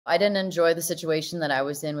I didn't enjoy the situation that I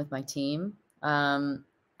was in with my team. I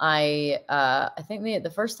think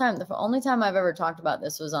the only time I've ever talked about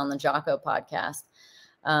this was on the Jocko podcast.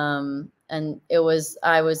 And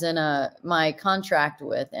I was in my contract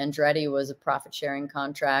with Andretti was a profit sharing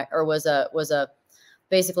contract, or was a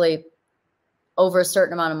basically over a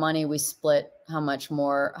certain amount of money, we split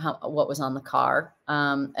what was on the car.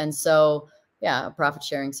 And so, yeah, a profit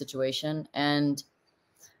sharing situation. And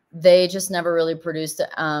they just never really produced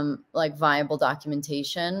like viable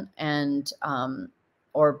documentation and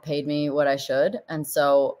or paid me what I should. And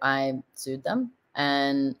so I sued them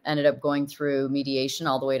and ended up going through mediation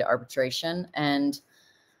all the way to arbitration. And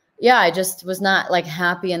yeah, I just was not like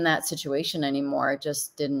happy in that situation anymore. I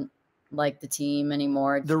just didn't like the team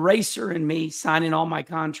anymore. The racer and me signing all my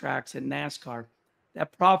contracts in NASCAR,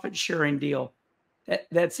 that profit sharing deal,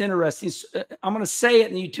 that's interesting. I'm going to say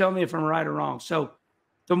it and you tell me if I'm right or wrong. So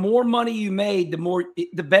the more money you made,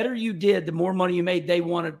 the better you did, the more money you made, they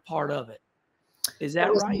wanted part of it. Is that right?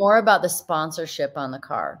 It was more about the sponsorship on the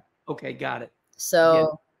car. Okay, got it.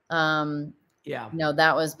 So, yeah,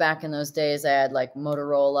 that was back in those days. I had like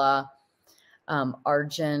Motorola,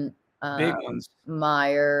 Argent, big ones,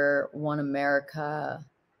 Meyer, One America.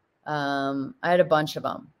 I had a bunch of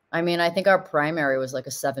them. I mean, I think our primary was like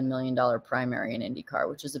a $7 million primary in IndyCar,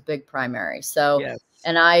 which is a big primary. So, yes.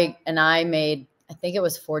 and I made, I think it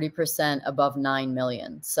was 40% above 9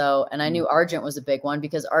 million. So, and I knew Argent was a big one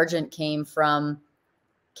because Argent came from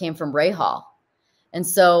Rahal. And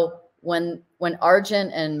so when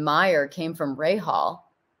Argent and Meyer came from Rahal,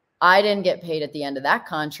 I didn't get paid at the end of that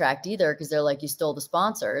contract either, because they're like, you stole the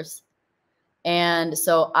sponsors. And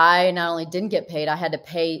so I not only didn't get paid, I had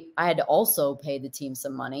to also pay the team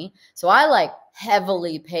some money. So I like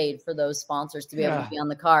heavily paid for those sponsors to be able to be on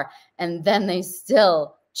the car. And then they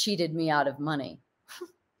still cheated me out of money.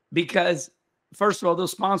 Because first of all,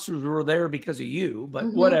 those sponsors were there because of you, but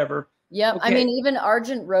whatever. Yeah. Okay. I mean, even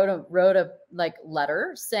Argent wrote a like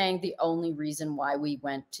letter saying the only reason why we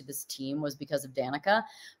went to this team was because of Danica,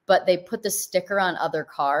 but they put the sticker on other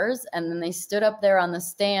cars. And then they stood up there on the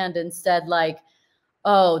stand and said like,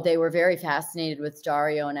 oh, they were very fascinated with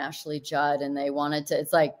Dario and Ashley Judd. And they wanted to,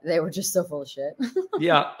 it's like, they were just so full of shit.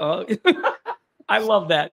 Yeah. I love that.